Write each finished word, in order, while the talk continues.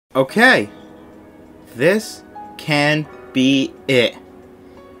Okay, this can be it.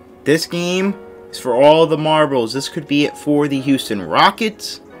 This game is for all the marbles. This could be it for the Houston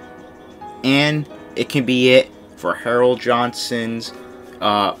Rockets, and it can be it for Harold Johnson's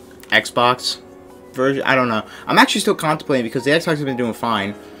Xbox version. I don't know. I'm actually still contemplating because the Xbox has been doing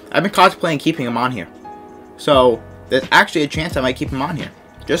fine. I've been contemplating keeping him on here. So, there's actually a chance I might keep him on here.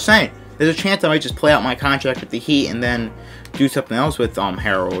 Just saying. There's a chance I might just play out my contract with the Heat and then do something else with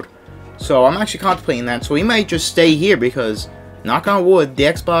Harold. So I'm actually contemplating that. So he might just stay here because, knock on wood, the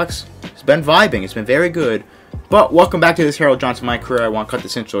Xbox has been vibing. It's been very good. But welcome back to this Harold Johnson My Career. I want to cut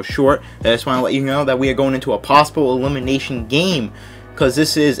this intro short. I just want to let you know that we are going into a possible elimination game because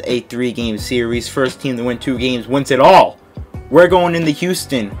this is a 3-game series. First team to win 2 games wins it all. We're going into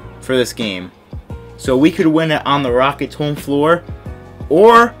Houston for this game. So we could win it on the Rockets' home floor,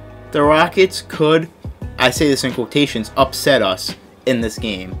 or the Rockets could, I say this in quotations, upset us in this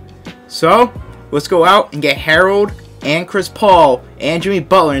game. So, let's go out and get Harold and Chris Paul and Jimmy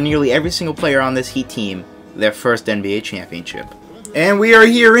Butler and nearly every single player on this Heat team their first NBA championship. And we are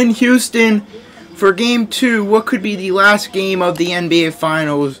here in Houston for Game 2, what could be the last game of the NBA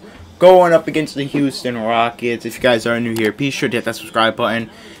Finals, going up against the Houston Rockets. If you guys are new here, be sure to hit that subscribe button.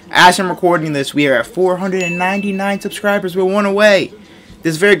 As I'm recording this, we are at 499 subscribers. We're 1 away.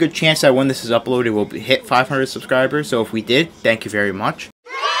 There's a very good chance that when this is uploaded, we'll hit 500 subscribers. So if we did, thank you very much.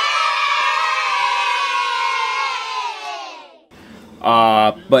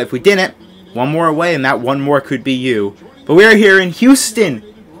 But if we didn't, 1 more away, and that 1 more could be you. But we are here in Houston.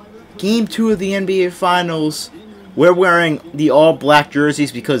 Game 2 of the NBA Finals. We're wearing the all-black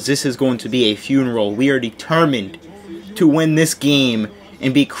jerseys because this is going to be a funeral. We are determined to win this game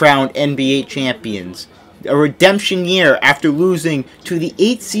and be crowned NBA champions. A redemption year after losing to the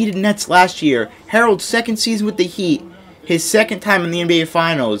 8th-seeded Nets last year. Harold's second season with the Heat. His second time in the NBA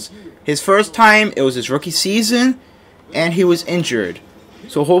Finals. His first time, it was his rookie season, and he was injured.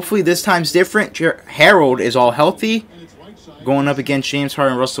 So hopefully this time's different. Harold is all healthy. Going up against James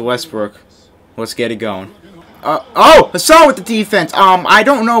Harden and Russell Westbrook. Let's get it going. Hassan with the defense. I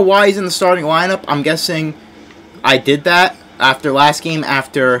don't know why he's in the starting lineup. I'm guessing I did that after last game,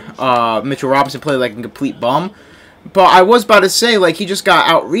 after Mitchell Robinson played like a complete bum. But I was about to say, like, he just got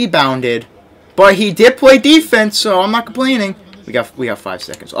out-rebounded. But he did play defense, so I'm not complaining. We got 5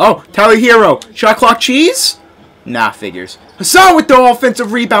 seconds. Oh, Tyler Hero. Shot clock cheese? Nah, figures. Hassan with the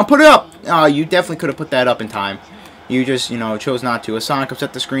offensive rebound. Put it up. You definitely could have put that up in time. You just, chose not to. Hassan comes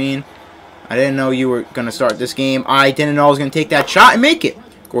at the screen. I didn't know you were going to start this game. I didn't know I was going to take that shot and make it.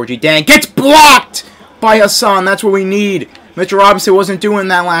 Gorgie Dang gets blocked by Hassan. That's what we need. Mitchell Robinson wasn't doing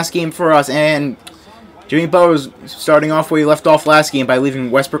that last game for us. And Jimmy Butler was starting off where he left off last game by leaving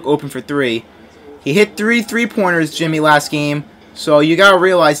Westbrook open for 3. He hit 3 3-pointers, Jimmy, last game. So you got to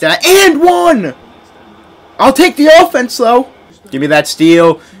realize that. And 1! I'll take the offense, though. Give me that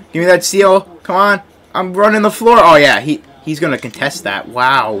steal. Give me that steal. Come on. I'm running the floor. Oh, yeah. He's going to contest that.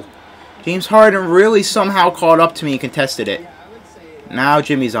 Wow. James Harden really somehow caught up to me and contested it. Now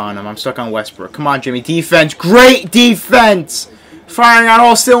Jimmy's on him. I'm stuck on Westbrook. Come on, Jimmy. Defense. Great defense. Firing on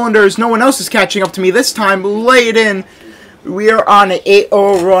all cylinders. No one else is catching up to me this time. Lay it in. We are on an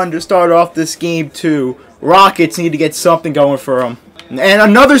 8-0 run to start off this game 2. Rockets need to get something going for them. And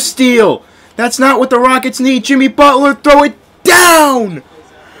another steal. That's not what the Rockets need. Jimmy Butler, throw it down.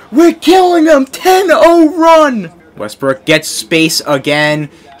 We're killing them. 10-0 run. Westbrook gets space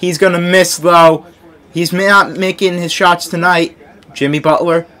again. He's going to miss, though. He's not making his shots tonight. Jimmy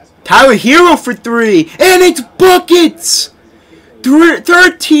Butler. Tyler Hero for 3. And it's buckets.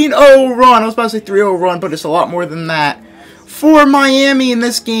 13-0 run. I was about to say 3-0 run, but it's a lot more than that. For Miami in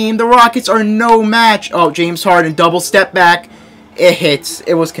this game, the Rockets are no match. Oh, James Harden, double step back. It hits.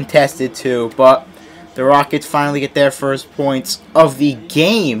 It was contested, too. But the Rockets finally get their first points of the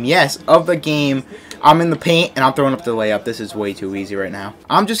game. Yes, of the game. I'm in the paint, and I'm throwing up the layup. This is way too easy right now.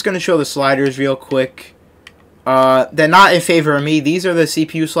 I'm just going to show the sliders real quick. They're not in favor of me. These are the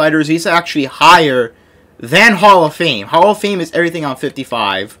CPU sliders. These are actually higher than Hall of Fame. Hall of Fame is everything on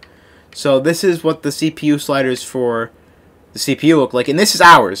 55. So this is what the CPU sliders for the CPU look like. And this is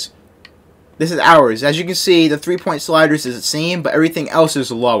ours. This is ours. As you can see, the 3-point sliders is the same, but everything else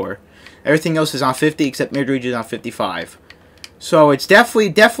is lower. Everything else is on 50, except mid-range is on 55. So it's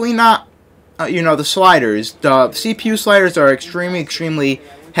definitely not... the sliders. The CPU sliders are extremely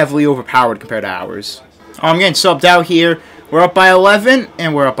heavily overpowered compared to ours. I'm getting subbed out here. We're up by 11,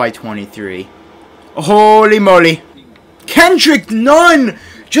 and we're up by 23. Holy moly. Kendrick Nunn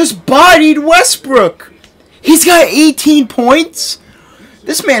just bodied Westbrook. He's got 18 points.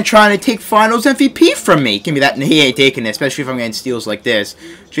 This man trying to take Finals MVP from me. Give me that. He ain't taking it, especially if I'm getting steals like this.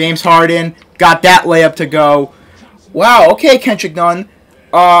 James Harden got that layup to go. Wow, okay, Kendrick Nunn.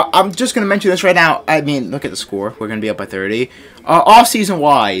 I'm just going to mention this right now. I mean, look at the score. We're going to be up by 30. Off-season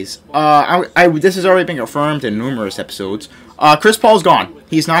wise, this has already been confirmed in numerous episodes. Chris Paul's gone.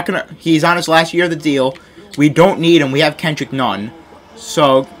 He's on his last year of the deal. We don't need him. We have Kendrick Nunn.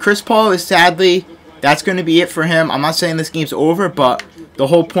 So, Chris Paul is sadly, that's going to be it for him. I'm not saying this game's over, but the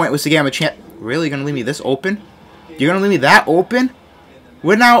whole point was to get him a chance. Really? You're going to leave me this open? You're going to leave me that open?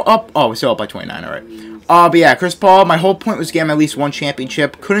 We're now up. Oh, we're still up by 29. All right. But yeah, Chris Paul, my whole point was to get him at least one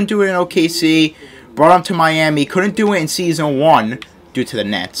championship. Couldn't do it in OKC. Brought him to Miami. Couldn't do it in Season 1 due to the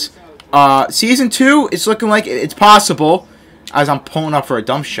Nets. Season 2, it's looking like it's possible. As I'm pulling up for a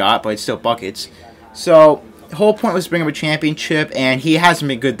dump shot, but it's still buckets. So, the whole point was to bring him a championship, and he hasn't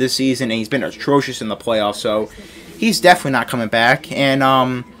been good this season, and he's been atrocious in the playoffs, so he's definitely not coming back. And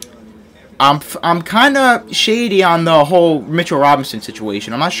I'm kind of shady on the whole Mitchell Robinson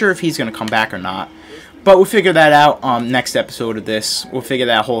situation. I'm not sure if he's going to come back or not. But we'll figure that out next episode of this. We'll figure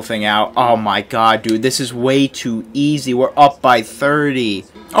that whole thing out. Oh my god, dude. This is way too easy. We're up by 30.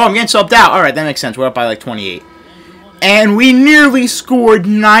 Oh, I'm getting subbed out. Alright, that makes sense. We're up by like 28. And we nearly scored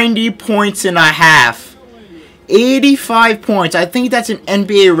 90 points and a half. 85 points. I think that's an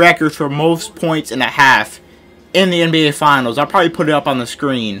NBA record for most points and a half in the NBA Finals. I'll probably put it up on the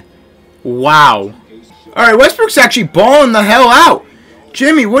screen. Wow. Alright, Westbrook's actually balling the hell out.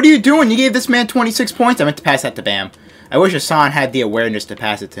 Jimmy, what are you doing? You gave this man 26 points. I meant to pass that to Bam. I wish Hassan had the awareness to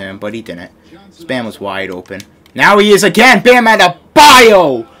pass it to him, but he didn't. Bam was wide open. Now he is again. Bam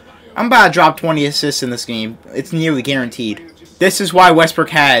Adebayo. I'm about to drop 20 assists in this game. It's nearly guaranteed. This is why Westbrook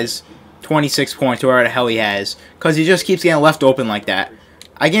has 26 points, or whatever the hell he has. Because he just keeps getting left open like that.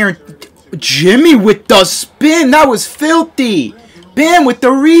 I guarantee... Jimmy with the spin. That was filthy. Bam with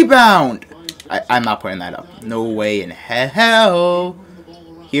the rebound. I'm not putting that up. No way in hell.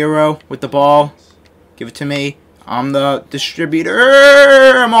 Hero with the ball. Give it to me. I'm the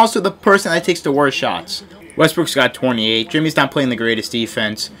distributor. I'm also the person that takes the worst shots. Westbrook's got 28. Jimmy's not playing the greatest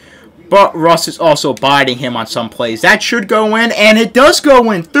defense. But Russ is also biting him on some plays. That should go in, and it does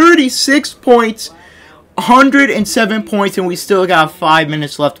go in. 36 points, 107 points, and we still got 5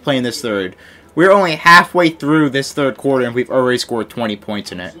 minutes left to play in this third. We're only halfway through this third quarter, and we've already scored 20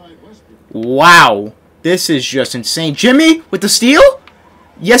 points in it. Wow. This is just insane. Jimmy with the steal?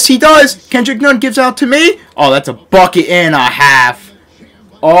 Yes, he does. Kendrick Nunn gives out to me. Oh, that's a bucket and a half.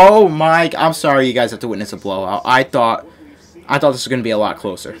 Oh, my. I'm sorry you guys have to witness a blowout. I thought this was going to be a lot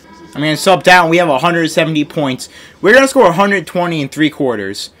closer. I'm going to sub down. We have 170 points. We're going to score 120 in 3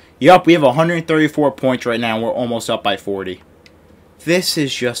 quarters. Yup, we have 134 points right now, and we're almost up by 40. This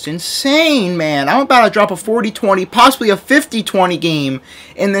is just insane, man. I'm about to drop a 40-20, possibly a 50-20 game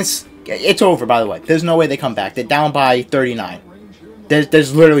in this. It's over, by the way. There's no way they come back. They're down by 39.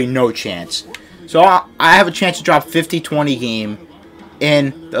 There's literally no chance. So I have a chance to drop 50-20 game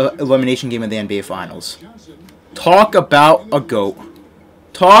in the elimination game of the NBA Finals. Talk about a GOAT.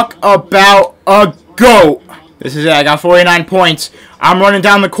 Talk about a GOAT. This is it. I got 49 points. I'm running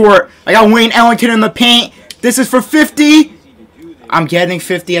down the court. I got Wayne Ellington in the paint. This is for 50. I'm getting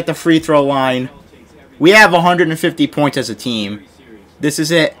 50 at the free throw line. We have 150 points as a team. This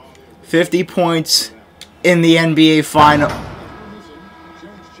is it. 50 points in the NBA Final.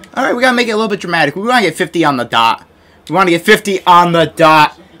 Alright, we gotta make it a little bit dramatic. We want to get 50 on the dot. We want to get 50 on the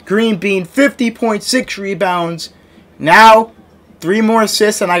dot. Green Bean, 50.6 rebounds. Now, 3 more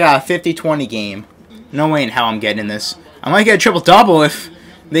assists, and I got a 50-20 game. No way in hell I'm getting this. I might get a triple-double if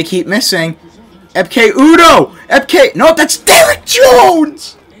they keep missing. FK Udo! FK... No, that's Derrick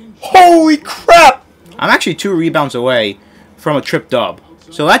Jones! Holy crap! I'm actually 2 rebounds away from a trip-dub.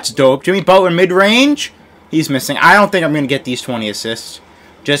 So that's dope. Jimmy Butler mid-range. He's missing. I don't think I'm going to get these 20 assists.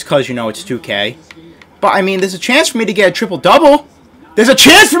 Just because, you know, it's 2K. But, I mean, there's a chance for me to get a triple-double. There's a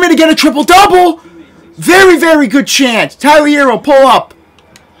chance for me to get a triple-double! Very, very good chance. Tyler Hero, pull up.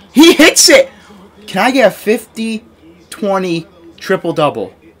 He hits it. Can I get a 50-20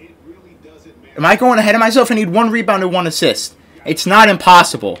 triple-double? Am I going ahead of myself? I need 1 rebound and 1 assist. It's not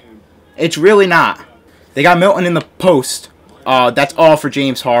impossible. It's really not. They got Milton in the post. That's all for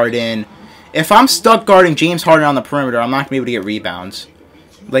James Harden. If I'm stuck guarding James Harden on the perimeter, I'm not going to be able to get rebounds.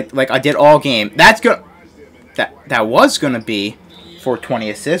 Like I did all game. That's good. That was going to be for 20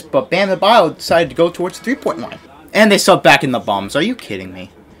 assists, but Bam Adebayo decided to go towards the 3-point line. And they subbed back in the bums. Are you kidding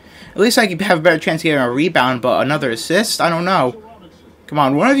me? At least I could have a better chance of getting a rebound, but another assist? I don't know. Come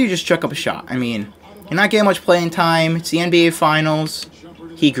on, one of you just chuck up a shot. I mean, you're not getting much playing time. It's the NBA Finals.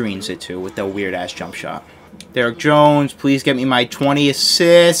 He greens it too with that weird-ass jump shot. Derrick Jones, please get me my 20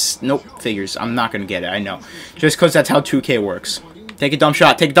 assists. Nope, figures. I'm not going to get it, I know. Just because that's how 2K works. Take a dumb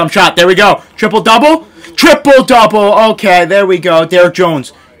shot, take a dumb shot. There we go. Triple-double? Triple-double. Okay, there we go. Derrick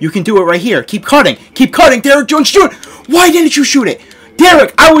Jones, you can do it right here. Keep cutting. Keep cutting. Derrick Jones, shoot. Why didn't you shoot it?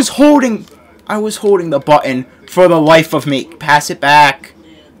 Derrick, I was holding the button for the life of me. Pass it back.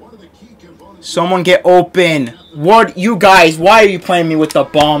 Someone get open. What, you guys, why are you playing me with the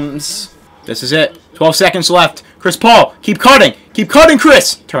bums? This is it. 12 seconds left. Chris Paul, keep cutting. Keep cutting,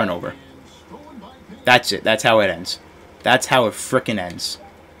 Chris. Turnover. That's it. That's how it ends. That's how it frickin' ends.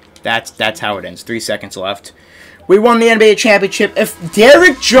 That's how it ends. 3 seconds left. We won the NBA championship. If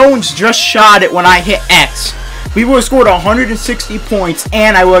Derrick Jones just shot it when I hit X, we would have scored 160 points,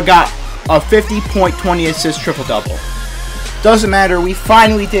 and I would have got a 50-point, 20-assist triple-double. Doesn't matter. We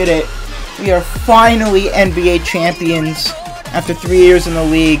finally did it. We are finally NBA champions. After 3 years in the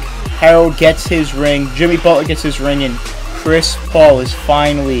league, Harold gets his ring. Jimmy Butler gets his ring, and Chris Paul is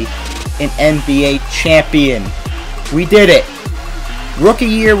finally an NBA champion. We did it. Rookie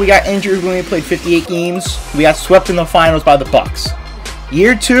year, we got injured when we played 58 games. We got swept in the finals by the Bucks.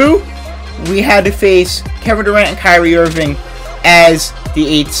 Year 2, we had to face Kevin Durant and Kyrie Irving as the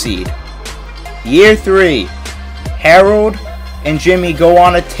 8th seed. Year 3, Harold and Jimmy go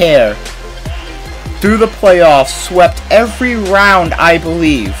on a tear through the playoffs, swept every round, I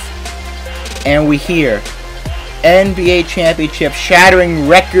believe. And we hear NBA championship, shattering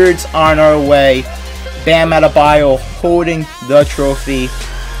records on our way. Bam Adebayo holding the trophy.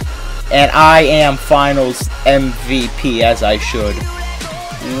 And I am finals MVP, as I should.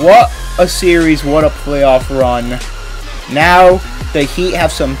 What a series, what a playoff run. Now, the Heat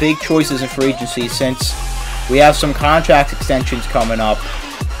have some big choices in free agency since we have some contract extensions coming up.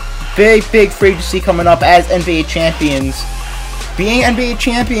 Big free agency coming up as NBA champions. Being NBA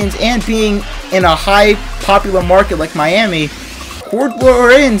champions and being in a high popular market like Miami,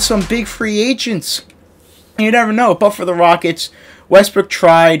 we're in some big free agents. You never know, but for the Rockets, Westbrook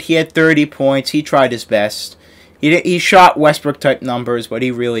tried. He had 30 points. He tried his best. He shot Westbrook-type numbers, but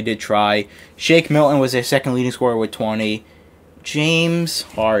he really did try. Shake Milton was their second leading scorer with 20. James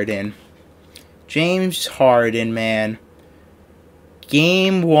Harden. James Harden, man.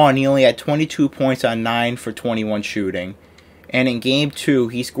 Game 1, he only had 22 points on 9 for 21 shooting. And in Game 2,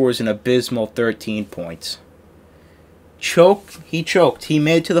 he scores an abysmal 13 points. He choked. He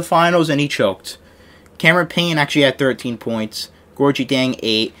made it to the finals, and he choked. Cameron Payne actually had 13 points. Gorgie Dang,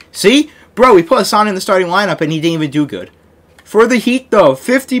 8. See? Bro, we put Hassan in the starting lineup, and he didn't even do good. For the Heat, though,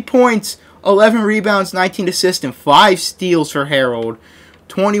 50 points, 11 rebounds, 19 assists, and 5 steals for Harold.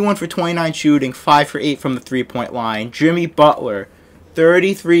 21 for 29 shooting, 5 for 8 from the three-point line. Jimmy Butler,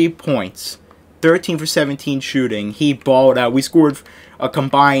 33 points, 13 for 17 shooting. He balled out. We scored a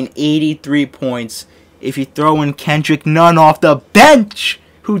combined 83 points. If you throw in Kendrick Nunn off the bench,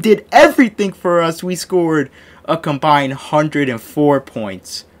 who did everything for us, we scored a combined 104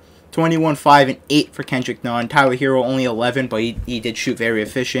 points. 21, 5, and 8 for Kendrick Nunn. Tyler Hero only 11, but he did shoot very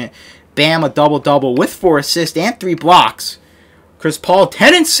efficient. Bam, a double-double with 4 assists and 3 blocks. Chris Paul,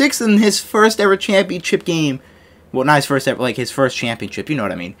 10 and 6 in his first ever championship game. Well, not his first ever, like his first championship, you know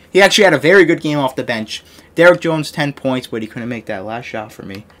what I mean. He actually had a very good game off the bench. Derrick Jones, 10 points, but he couldn't make that last shot for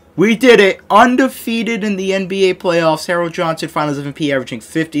me. We did it, undefeated in the NBA playoffs. Harold Johnson, Finals MVP, averaging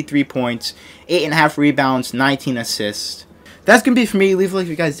 53 points, 8.5 rebounds, 19 assists. That's going to be it for me. Leave a like if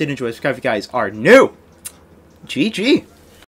you guys did enjoy. Subscribe if you guys are new. GG.